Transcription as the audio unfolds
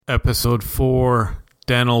Episode 4,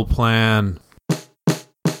 Dental Plan.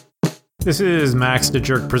 This is Max the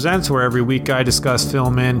Jerk Presents, where every week I discuss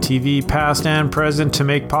film and TV, past and present, to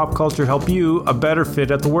make pop culture help you a better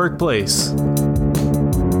fit at the workplace.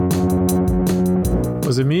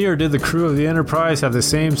 Was it me, or did the crew of the Enterprise have the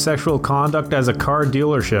same sexual conduct as a car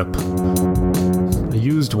dealership? A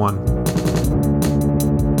used one.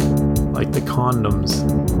 Like the condoms.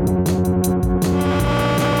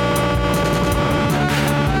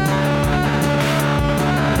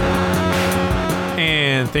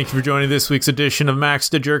 And thank you for joining this week's edition of Max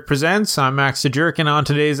the Jerk Presents. I'm Max the Jerk, and on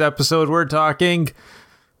today's episode we're talking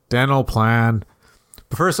Dental Plan.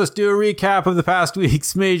 But first, let's do a recap of the past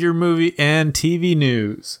week's major movie and TV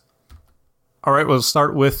news. Alright, we'll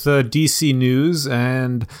start with DC news,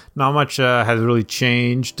 and not much has really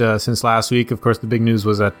changed since last week. Of course, the big news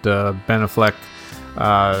was that Ben Affleck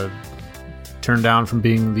turned down from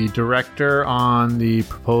being the director on the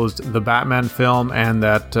proposed The Batman film, and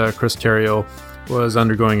that Chris Terrio was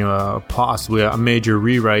undergoing possibly a major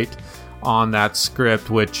rewrite on that script,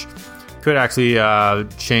 which could actually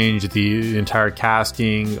change the entire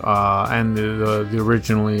casting and the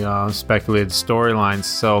originally speculated storylines.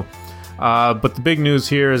 So, but the big news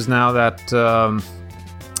here is now that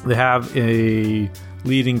they have a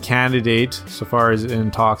leading candidate, so far as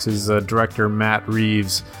in talks, is director Matt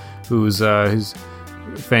Reeves, whose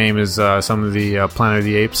fame is some of the Planet of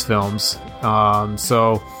the Apes films.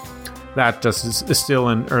 So that just is still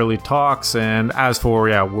in early talks, and as for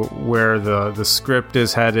where the script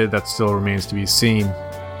is headed, that still remains to be seen.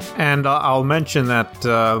 And I'll mention that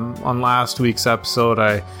on last week's episode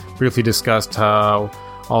I briefly discussed how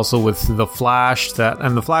also with The Flash,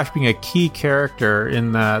 and The Flash being a key character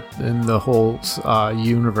in the whole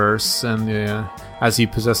universe, and as he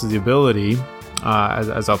possesses the ability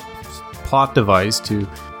as a plot device to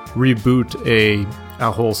reboot a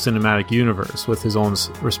whole cinematic universe with his own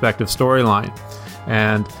respective storyline.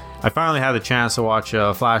 And I finally had the chance to watch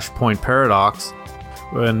Flashpoint Paradox,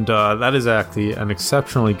 and that is actually an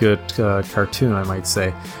exceptionally good cartoon, I might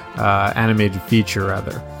say, animated feature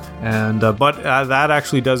rather. And but that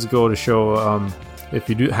actually does go to show, if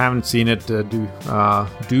you haven't seen it,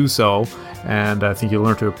 do so, and I think you'll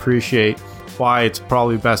learn to appreciate why it's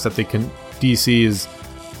probably best that DC is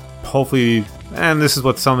hopefully, and this is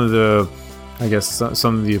what some of the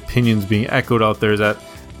opinions being echoed out there, is that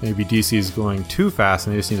maybe DC is going too fast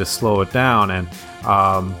and they just need to slow it down. And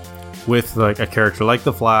with like a character like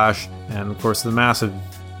the Flash, and of course the massive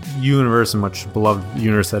universe and much beloved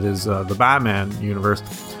universe that is the Batman universe,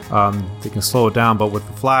 they can slow it down. But with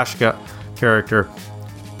the Flash character,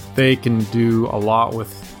 they can do a lot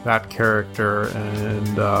with that character,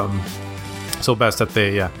 and so best that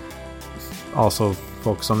they also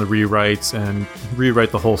focus on the rewrites and rewrite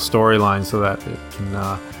the whole storyline so that it can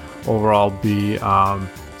overall be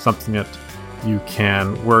something that you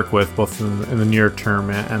can work with both in the near term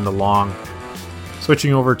and the long.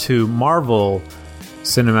 Switching over to Marvel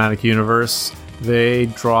Cinematic Universe, they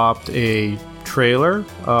dropped a trailer,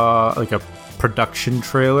 like a production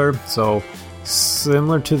trailer, so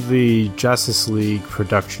similar to the Justice League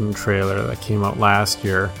production trailer that came out last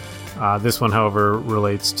year. This one, however,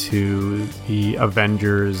 relates to the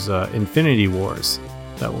Avengers Infinity Wars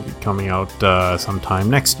that will be coming out sometime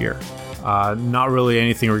next year. Not really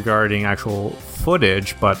anything regarding actual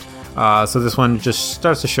footage, but so this one just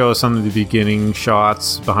starts to show some of the beginning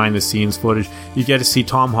shots, behind the scenes footage. You get to see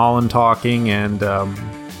Tom Holland talking, and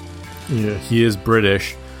he is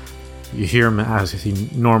British. You hear him as he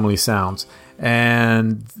normally sounds.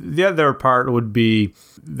 And the other part would be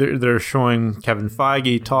they're showing Kevin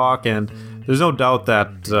Feige talk, and there's no doubt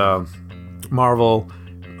that Marvel,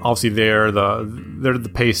 obviously they're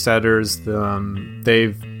the pace setters.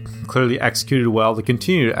 They've clearly executed well. They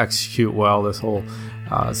continue to execute well this whole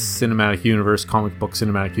cinematic universe, comic book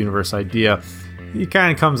cinematic universe idea. It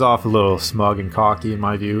kind of comes off a little smug and cocky in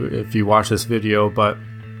my view if you watch this video, but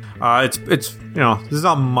it's there's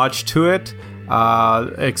not much to it.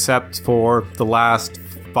 Except for the last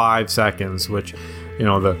 5 seconds, which,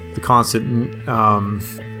 the constant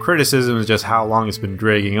criticism is just how long it's been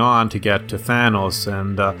dragging on to get to Thanos.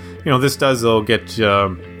 And, this does, though, get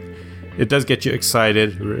you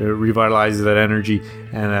excited, revitalizes that energy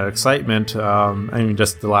and that excitement.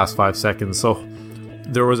 Just the last 5 seconds. So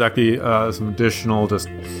there was actually some additional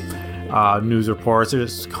news reports,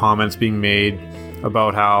 just comments being made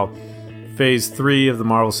about how Phase 3 of the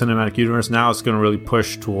Marvel Cinematic Universe, now it's going to really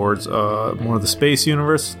push towards more of the space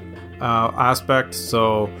universe aspect.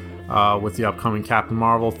 So with the upcoming Captain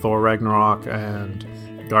Marvel, Thor Ragnarok, and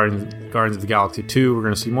Guardians of the Galaxy 2, we're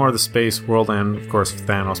going to see more of the space world, and of course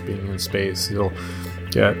Thanos being in space. He'll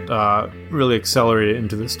get really accelerated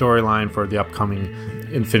into the storyline for the upcoming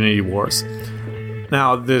Infinity Wars.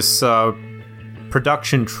 Now, this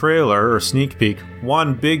production trailer or sneak peek,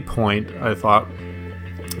 one big point I thought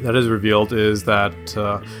that is revealed is that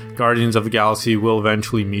Guardians of the Galaxy will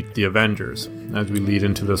eventually meet the Avengers as we lead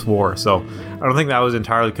into this war. So I don't think that was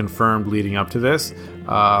entirely confirmed leading up to this.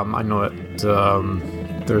 I know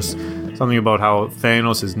that there's something about how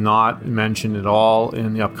Thanos is not mentioned at all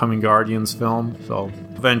in the upcoming Guardians film. So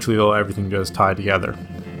eventually, though, everything does tie together.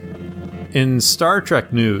 In Star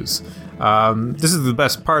Trek news, this is the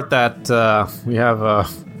best part that we have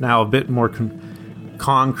now a bit more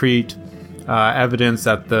concrete evidence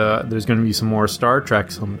that there's going to be some more Star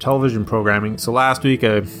Trek, some television programming. So last week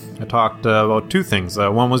I talked about two things.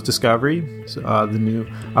 One was Discovery, the new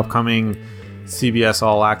upcoming CBS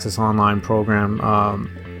All Access online program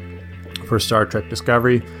for Star Trek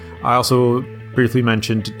Discovery. I also briefly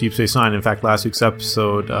mentioned Deep Space Nine. In fact, last week's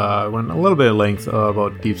episode went a little bit of length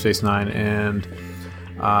about Deep Space Nine, and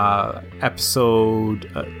episode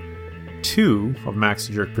 2 of Max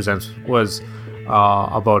the Jerk Presents was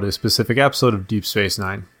about a specific episode of Deep Space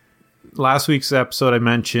Nine. Last week's episode, I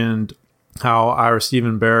mentioned how Ira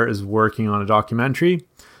Steven Behr is working on a documentary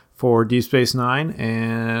for Deep Space Nine,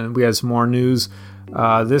 and we had some more news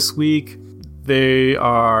this week. They're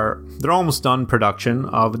almost done production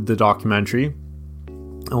of the documentary,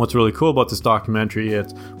 and what's really cool about this documentary,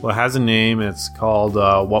 it has a name. It's called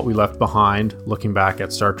What We Left Behind, looking back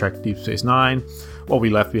at Star Trek Deep Space Nine. What We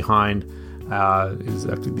Left Behind is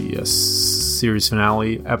actually the series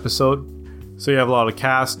finale episode. So you have a lot of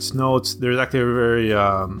cast notes. There's actually a very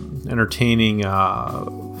entertaining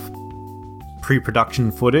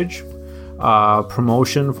pre-production footage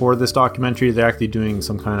promotion for this documentary. They're actually doing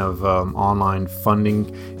some kind of online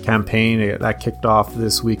funding campaign that kicked off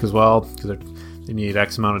this week as well, because they need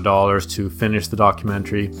X amount of dollars to finish the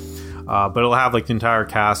documentary. But it'll have like the entire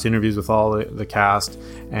cast, interviews with all the cast,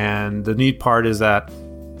 and the neat part is that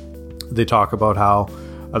they talk about how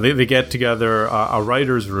they get together a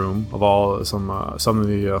writer's room of all some of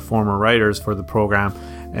the former writers for the program,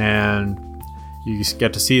 and you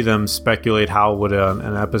get to see them speculate how would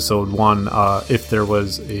an episode 1, if there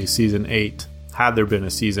was a season 8, had there been a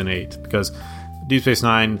season 8, because Deep Space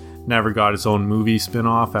Nine never got its own movie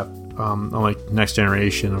spin-off, unlike Next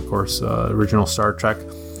Generation, of course, original Star Trek.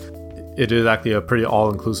 It is actually a pretty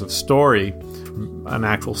all-inclusive story, an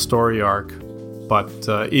actual story arc. But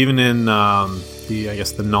even in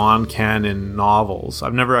the non-canon novels,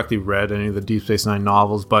 I've never actually read any of the Deep Space Nine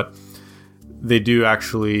novels, but they do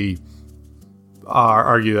actually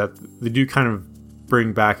argue that they do kind of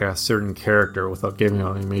bring back a certain character without giving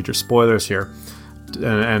out any major spoilers here.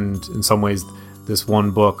 And in some ways, this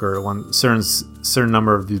one book or one certain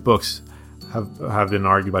number of these books have been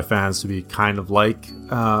argued by fans to be kind of like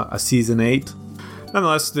a season 8.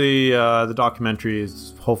 Nonetheless, the documentary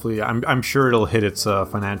is hopefully, I'm sure it'll hit its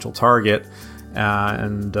financial target,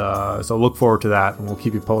 and so look forward to that, and we'll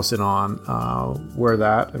keep you posted on where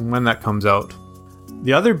that and when that comes out.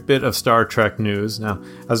 The other bit of Star Trek news, now,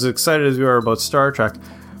 as excited as we are about Star Trek,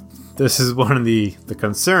 this is one of the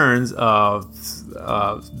concerns of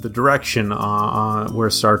the direction on where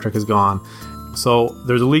Star Trek has gone. So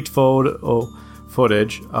there's a leaked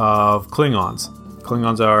footage of Klingons.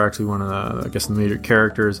 Klingons are actually one of the major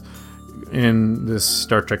characters in this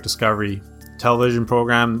Star Trek Discovery television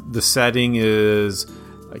program. The setting is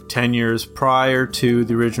like 10 years prior to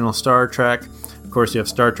the original Star Trek. Of course, you have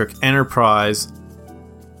Star Trek Enterprise.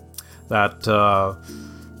 That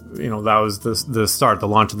that was the start, the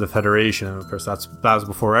launch of the Federation. And of course, that was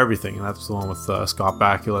before everything, and that's the one with Scott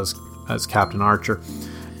Bakula as Captain Archer.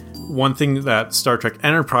 One thing that Star Trek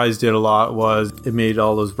Enterprise did a lot was it made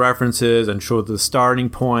all those references and showed the starting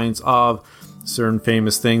points of certain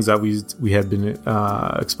famous things that we had been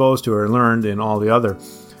exposed to or learned in all the other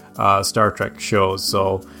Star Trek shows.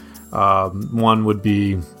 So one would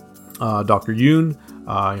be Dr. Yoon,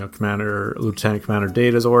 Lieutenant Commander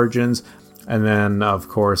Data's origins, and then of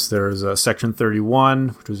course there's Section 31,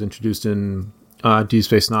 which was introduced in Deep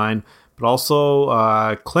Space Nine, but also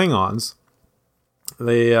Klingons.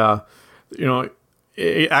 They,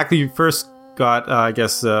 it actually first got,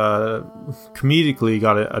 comedically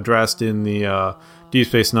got addressed in the Deep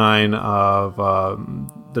Space Nine of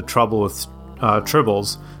the trouble with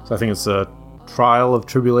Tribbles. So I think it's a Trial of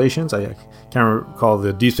Tribulations. I can't recall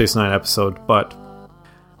the Deep Space Nine episode, but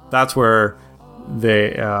that's where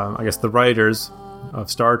they, the writers of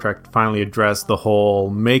Star Trek finally addressed the whole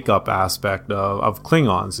makeup aspect of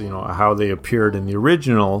Klingons, how they appeared in the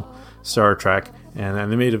original Star Trek. And then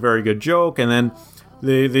they made a very good joke, and then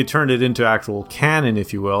they turned it into actual canon,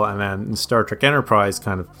 if you will, and then Star Trek Enterprise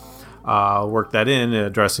kind of worked that in,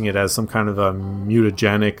 addressing it as some kind of a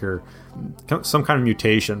mutagenic or some kind of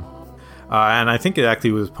mutation. And I think it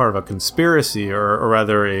actually was part of a conspiracy, or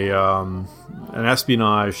rather an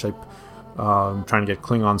espionage type, trying to get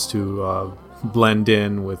Klingons to blend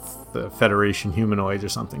in with the Federation humanoids or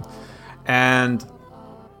something. And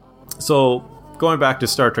so going back to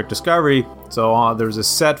Star Trek Discovery, so there's a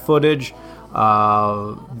set footage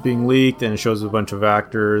being leaked, and it shows a bunch of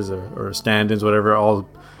actors or stand-ins, whatever, all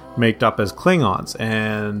made up as Klingons.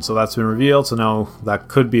 And so that's been revealed. So now that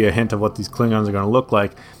could be a hint of what these Klingons are going to look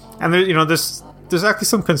like. And there, there's actually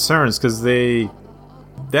some concerns, because they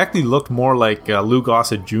actually looked more like Lou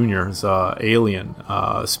Gossett Jr.'s alien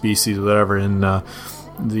species, or whatever, in the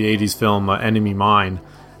 80s film Enemy Mine.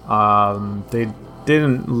 They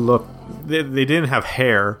didn't look... They didn't have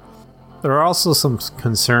hair. There are also some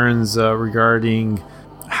concerns regarding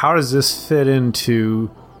how does this fit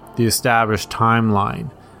into the established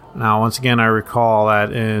timeline. Now, once again, I recall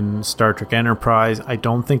that in Star Trek Enterprise, I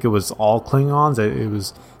don't think it was all Klingons. It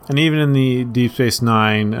was... And even in the Deep Space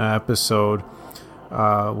Nine episode,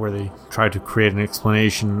 where they tried to create an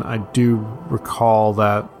explanation, I do recall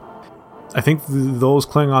that I think those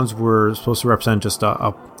Klingons were supposed to represent just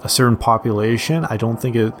a certain population. I don't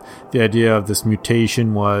think the idea of this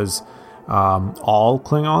mutation was all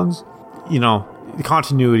Klingons. The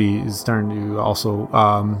continuity is starting to also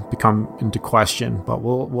become into question, but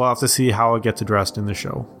we'll have to see how it gets addressed in the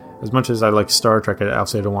show. As much as I like Star Trek, I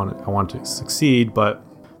obviously I want to succeed, but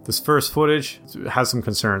this first footage has some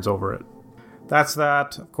concerns over it. That's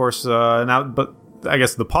that, of course. Now, but I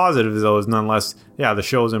guess the positive, though, is nonetheless, yeah, the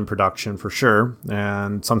show's in production for sure,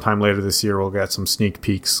 and sometime later this year we'll get some sneak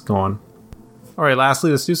peeks going. All right, lastly,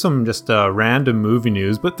 let's do some just random movie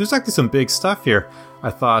news, but there's actually some big stuff here I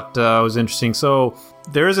thought was interesting. So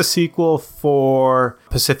there is a sequel for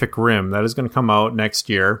Pacific Rim that is going to come out next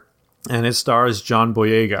year, and it stars John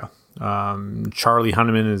Boyega. Charlie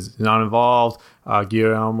Hunnam is not involved.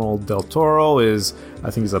 Guillermo del Toro is, I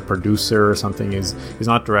think, he's a producer or something. He's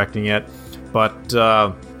not directing it, but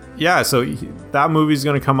yeah. So that movie is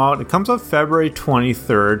going to come out. It comes out February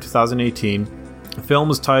 23rd, 2018. The film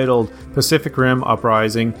is titled Pacific Rim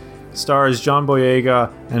Uprising. Stars John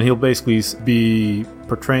Boyega, and he'll basically be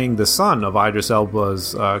portraying the son of Idris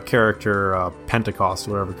Elba's character, Pentecost,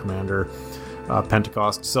 whatever, Commander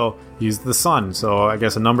Pentecost. So he's the son. So I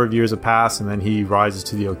guess a number of years have passed, and then he rises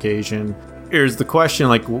to the occasion. Here's the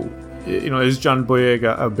question, is John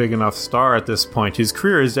Boyega a big enough star at this point? His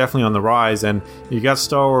career is definitely on the rise, and you got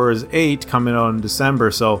Star Wars 8 coming out in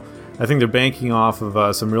December, so I think they're banking off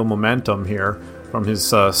of some real momentum here from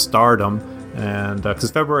his stardom. And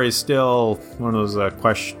because February is still one of those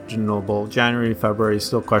questionable, January, February is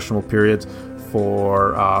still questionable periods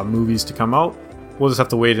for movies to come out. We'll just have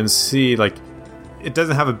to wait and see. It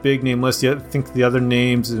doesn't have a big name list yet. I think the other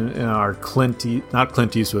names are not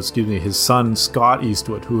Clint Eastwood, excuse me, his son Scott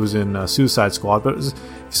Eastwood, who was in Suicide Squad. But if you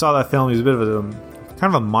saw that film, he was a bit of a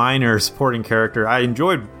kind of a minor supporting character. I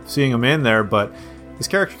enjoyed seeing him in there, but his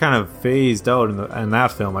character kind of phased out in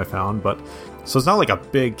that film, I found. But so it's not like a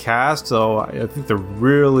big cast. So I think they're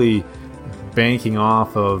really banking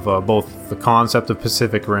off of both the concept of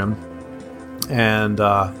Pacific Rim and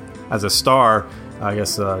as a star, I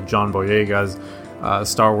guess John Boyega's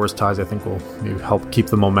Star Wars ties, I think, will maybe help keep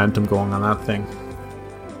the momentum going on that thing.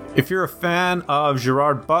 If you're a fan of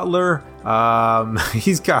Gerard Butler,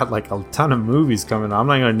 he's got a ton of movies coming out. I'm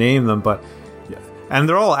not going to name them, but yeah. And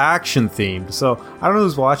they're all action themed. So I don't know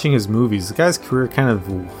who's watching his movies. The guy's career kind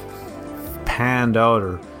of panned out,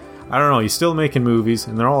 or I don't know. He's still making movies,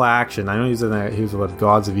 and they're all action. I know he was what,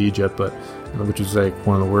 Gods of Egypt, but which was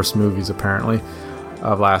one of the worst movies apparently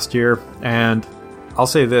of last year. And I'll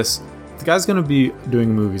say this. The guy's going to be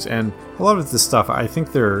doing movies, and a lot of this stuff, I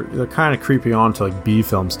think they're kind of creeping on to B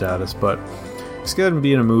film status, but he's going to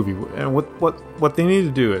be in a movie. And what they need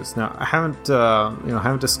to do is, now I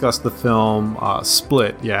haven't discussed the film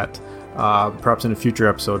Split yet, perhaps in a future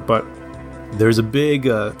episode, but there's a big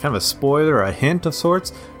kind of a spoiler, a hint of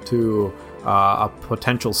sorts to a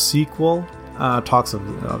potential sequel. Talks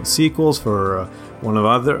of sequels for one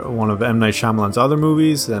of M. Night Shyamalan's other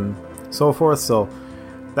movies and so forth. So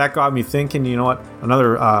that got me thinking, you know what?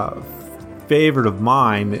 Another favorite of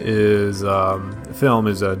mine is film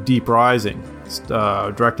is Deep Rising,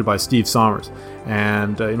 directed by Steve Sommers,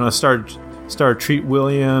 and starred Treat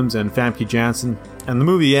Williams and Famke Janssen, and the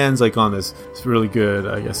movie ends on this really good,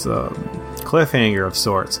 I guess, cliffhanger of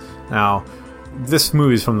sorts. Now, this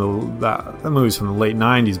movie's from the movie's from the late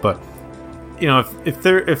 '90s, but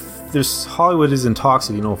if there's Hollywood is in talks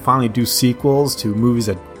to, finally do sequels to movies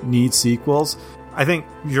that need sequels. I think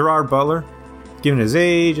Gerard Butler, given his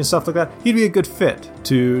age and stuff like that, he'd be a good fit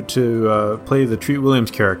to play the Treat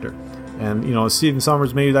Williams character. And Stephen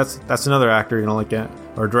Sommers, maybe that's another actor,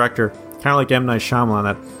 or director, kind of like M. Night Shyamalan.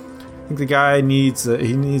 That I think the guy needs a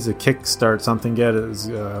kickstart, something, get his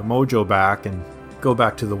mojo back, and go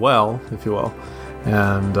back to the well, if you will,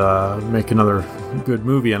 and make another good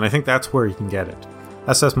movie. And I think that's where he can get it.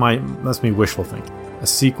 That's me wishful thinking. A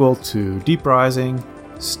sequel to Deep Rising,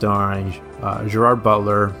 starring Gerard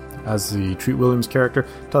Butler as the Treat Williams character.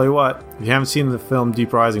 Tell you what, if you haven't seen the film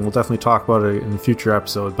Deep Rising, we'll definitely talk about it in a future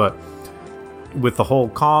episode. But with the whole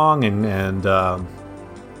Kong and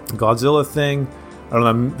Godzilla thing, I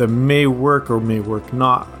don't know, that may work or may work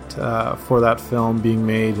not for that film being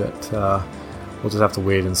made. But we'll just have to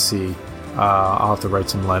wait and see. I'll have to write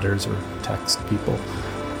some letters or text people.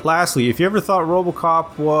 Lastly, if you ever thought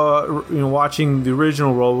RoboCop was, watching the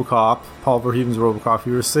original RoboCop, Paul Verhoeven's RoboCop,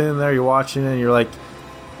 you were sitting there, you're watching it, and you're like,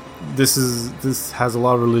 this has a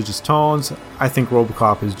lot of religious tones. I think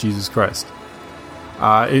RoboCop is Jesus Christ.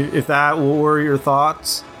 If that were your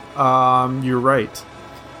thoughts, you're right.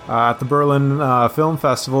 At the Berlin Film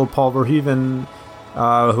Festival, Paul Verhoeven,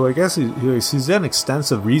 who I guess he's done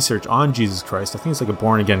extensive research on Jesus Christ. I think he's like a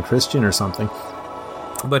born-again Christian or something.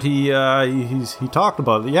 But he talked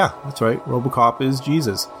about it. Yeah, that's right. RoboCop is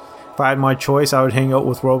Jesus. If I had my choice, I would hang out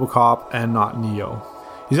with RoboCop and not Neo.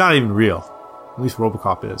 He's not even real. At least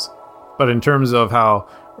RoboCop is. But in terms of how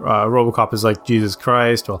RoboCop is like Jesus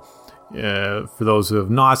Christ, well, for those who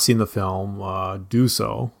have not seen the film, do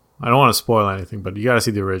so. I don't want to spoil anything, but you got to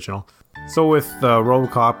see the original. So with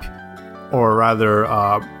RoboCop, or rather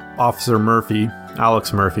Officer Murphy,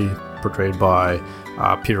 Alex Murphy, portrayed by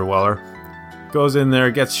Peter Weller, goes in there,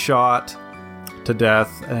 gets shot to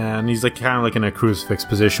death, and he's like kind of like in a crucifix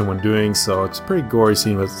position when doing so. It's a pretty gory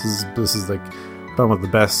scene, but this is like talking about the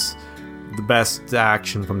best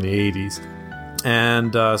action from the 80s.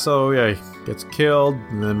 And so yeah, he gets killed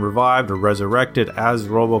and then revived or resurrected as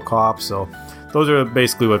RoboCop. So those are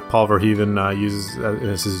basically what Paul Verhoeven uses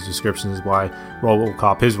as his description, is why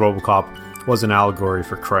his RoboCop was an allegory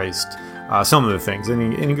for Christ. Some of the things,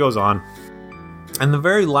 and he goes on. And the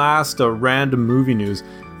very last random movie news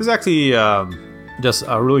is actually just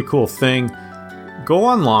a really cool thing. Go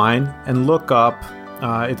online and look up,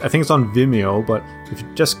 I think it's on Vimeo, but if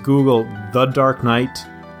you just Google The Dark Knight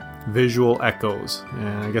Visual Echoes,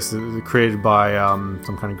 and I guess they're created by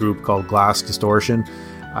some kind of group called Glass Distortion,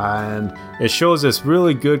 and it shows this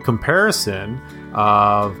really good comparison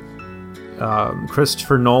of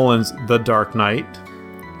Christopher Nolan's The Dark Knight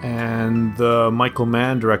and the Michael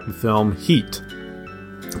Mann directed film Heat.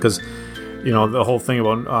 Because, the whole thing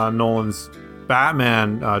about Nolan's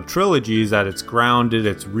Batman trilogy is that it's grounded,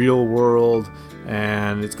 it's real world,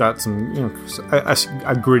 and it's got some,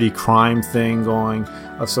 a gritty crime thing going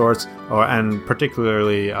of sorts, and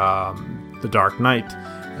particularly The Dark Knight.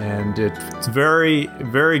 And it's very,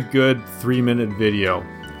 very good 3-minute video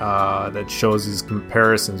that shows these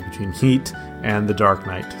comparisons between Heat and The Dark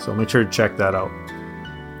Knight. So make sure to check that out.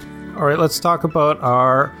 All right, let's talk about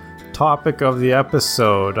our topic of the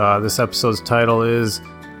episode. This episode's title is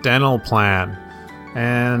Dental Plan.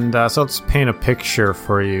 And so let's paint a picture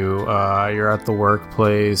for you. You're at the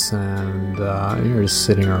workplace and you're just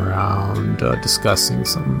sitting around discussing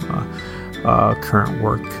some current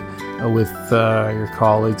work with your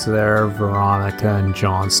colleagues there, Veronica and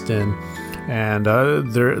Johnston. And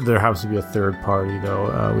there happens to be a third party,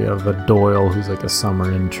 though. We have a Doyle, who's like a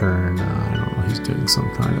summer intern. I don't know, he's doing some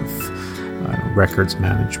kind of records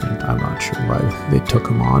management. I'm not sure why they took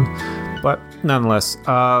him on, but nonetheless.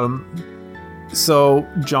 So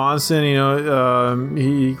Johnson,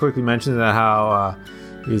 he quickly mentioned that how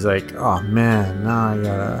he's like, oh man, now I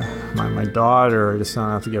gotta my daughter just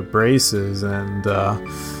gonna have to get braces, and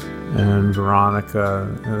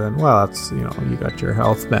Veronica, and then, well, that's, you got your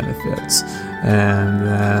health benefits, and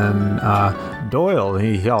then Doyle,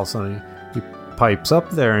 he also he pipes up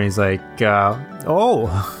there and he's like,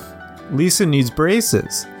 oh, Lisa needs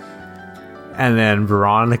braces. And then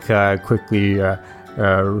Veronica quickly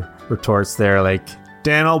retorts there like,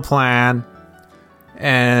 dental plan.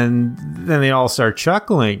 And then they all start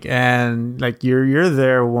chuckling, and like you're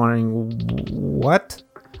there wondering what.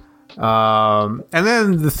 And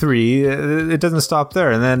then the three, it doesn't stop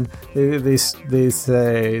there, and then they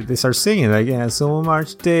start singing like, yeah, so we'll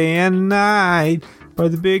march day and night by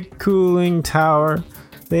the big cooling tower.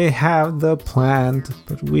 They have the plant,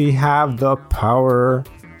 but we have the power.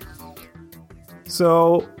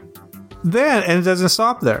 So Then, and it doesn't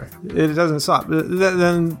stop there. It doesn't stop.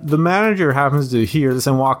 Then the manager happens to hear this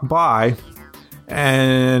and walk by,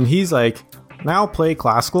 and he's like, "Now play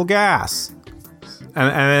Classical Gas."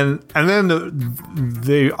 And then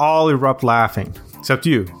they all erupt laughing, except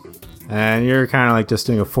you. And you're kind of like just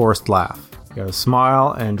doing a forced laugh. You gotta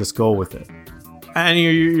smile and just go with it. And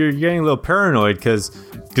you're getting a little paranoid because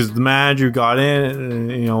the manager got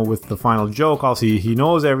in, with the final joke. Also, he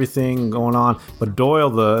knows everything going on. But Doyle,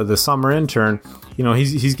 the summer intern,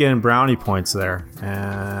 he's getting brownie points there,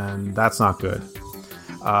 and that's not good.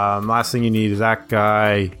 Last thing you need is that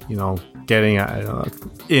guy, getting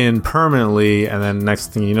in permanently, and then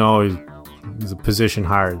next thing you know, he's a position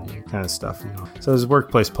higher than you, kind of stuff. So there's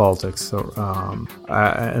workplace politics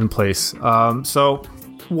in place. So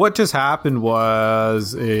what just happened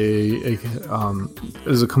was a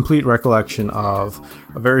complete recollection of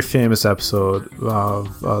a very famous episode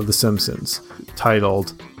of The Simpsons,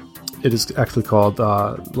 titled, it is actually called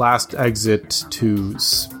Last Exit to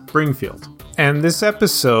Springfield. And this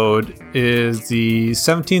episode is the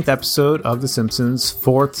 17th episode of The Simpsons'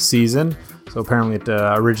 4th season. So apparently it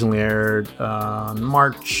originally aired on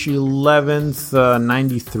March 11th,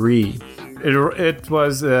 93. It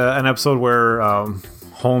was an episode where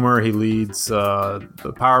Homer, he leads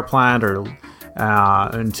the power plant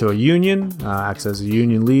into a union, acts as a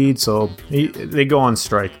union lead. So they go on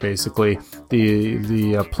strike, basically,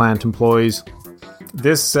 the plant employees.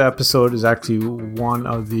 This episode is actually one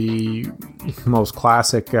of the most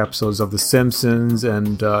classic episodes of The Simpsons,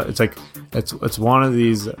 and it's one of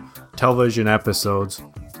these television episodes,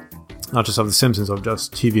 not just of The Simpsons, of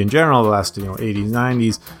just TV in general, the last 80s,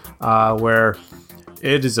 90s, where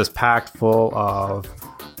it is just packed full of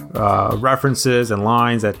references and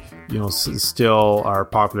lines that still are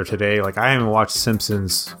popular today. Like, I haven't watched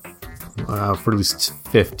Simpsons for at least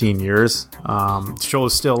 15 years. The show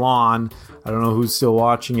is still on. I don't know who's still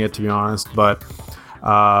watching it, to be honest, but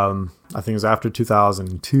I think it was after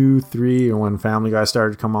 2002, 3, or when Family Guy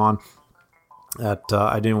started to come on, that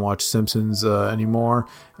I didn't watch Simpsons anymore.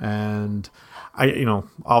 And I,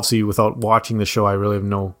 obviously without watching the show, I really have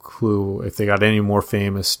no clue if they got any more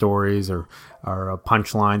famous stories or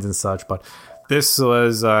punchlines and such. But this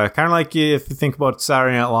was kind of like, if you think about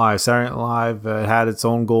Saturday Night Live. Saturday Night Live had its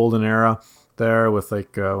own golden era there with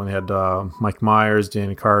when they had Mike Myers,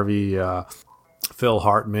 Dana Carvey, Phil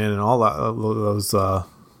Hartman, and all those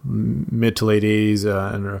mid to late 80s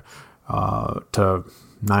and to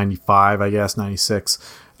 95, I guess, 96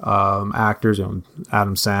 actors,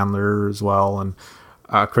 Adam Sandler as well, and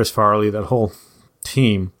Chris Farley, that whole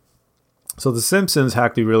team. So The Simpsons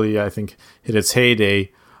actually really, I think, hit its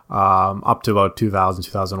heyday up to about 2000,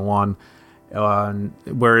 2001.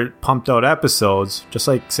 Where it pumped out episodes, just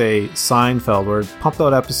like, say, Seinfeld, where it pumped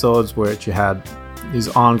out episodes where you had these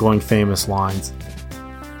ongoing famous lines.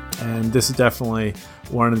 And this is definitely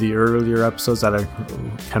one of the earlier episodes that I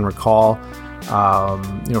can recall.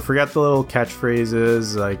 Forget the little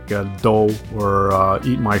catchphrases like "dough" or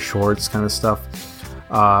 "eat my shorts" kind of stuff,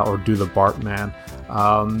 or "do the Bartman."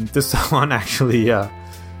 This one actually...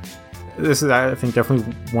 This is, I think,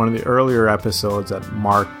 definitely one of the earlier episodes that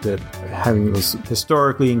marked it having those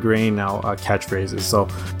historically ingrained now catchphrases. So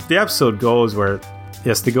the episode goes where,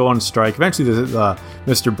 yes, they go on strike. Eventually,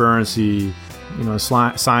 Mr. Burns, he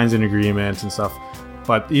signs an agreement and stuff.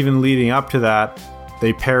 But even leading up to that,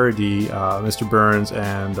 they parody Mr. Burns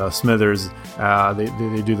and Smithers.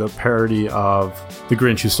 They do the parody of The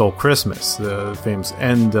Grinch Who Stole Christmas, the famous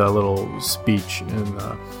end little speech in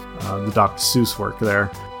the Dr. Seuss work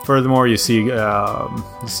there. Furthermore, you see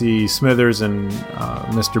Smithers and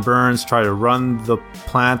Mr. Burns try to run the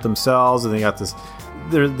plant themselves, and they got this.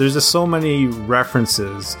 There's just so many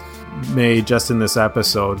references made just in this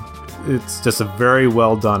episode. It's just a very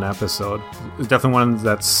well done episode. It's definitely one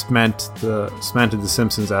that cemented The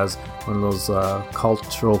Simpsons as one of those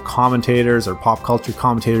cultural commentators or pop culture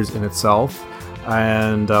commentators in itself.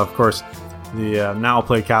 And of course, the Now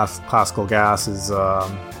Play Classical Gas is.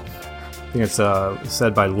 I think it's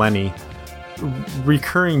said by Lenny.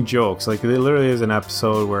 Recurring jokes, like there literally is an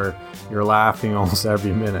episode where you're laughing almost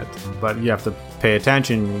every minute, but you have to pay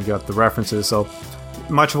attention. You got the references, so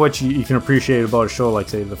much of what you can appreciate about a show like,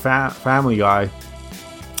 say, the Family Guy,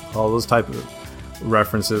 all those type of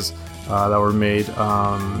references that were made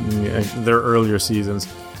in their earlier seasons.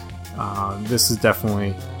 This is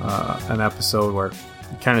definitely an episode where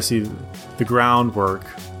you kind of see the groundwork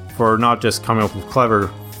for not just coming up with clever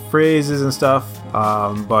phrases and stuff,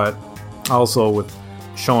 but also with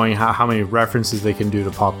showing how many references they can do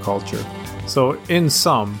to pop culture. So in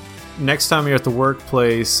sum, next time you're at the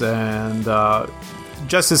workplace and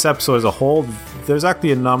just this episode as a whole, there's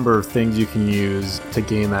actually a number of things you can use to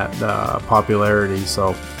gain that popularity.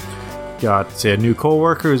 So you got, say, a new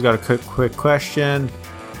coworker who's got a quick question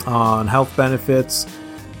on health benefits.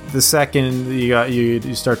 The second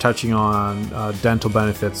you start touching on dental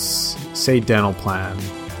benefits, say dental plan,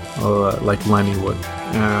 like Lenny would.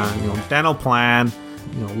 Dental plan,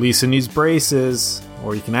 Lisa needs braces,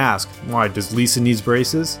 or you can ask, why does Lisa needs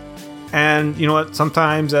braces? And you know what?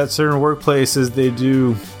 Sometimes at certain workplaces they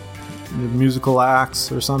do musical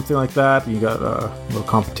acts or something like that. You got little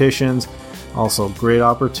competitions. Also, great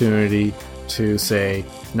opportunity to say,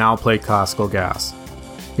 now play classical gas.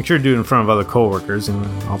 Make sure to do it in front of other coworkers and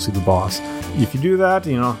obviously the boss. If you do that,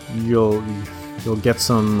 you'll get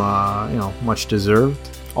some much deserved,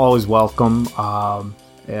 always welcome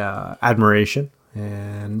admiration,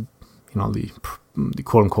 and the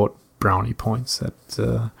quote unquote brownie points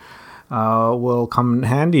that will come in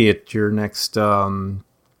handy at your next,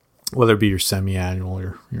 whether it be your semi-annual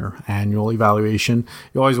or your annual evaluation.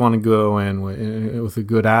 You always want to go in with a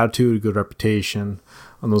good attitude, a good reputation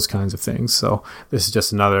on those kinds of things. So this is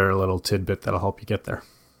just another little tidbit that'll help you get there.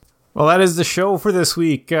 Well, that is the show for this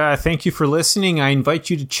week. Thank you for listening. I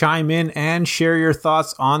invite you to chime in and share your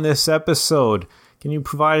thoughts on this episode. Can you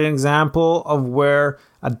provide an example of where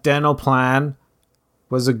a dental plan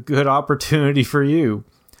was a good opportunity for you?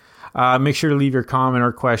 Make sure to leave your comment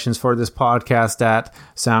or questions for this podcast at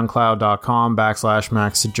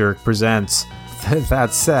soundcloud.com/MaxTheJerkPresents.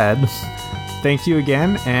 That said, thank you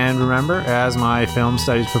again, and remember, as my film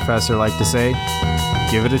studies professor liked to say,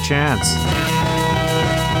 give it a chance.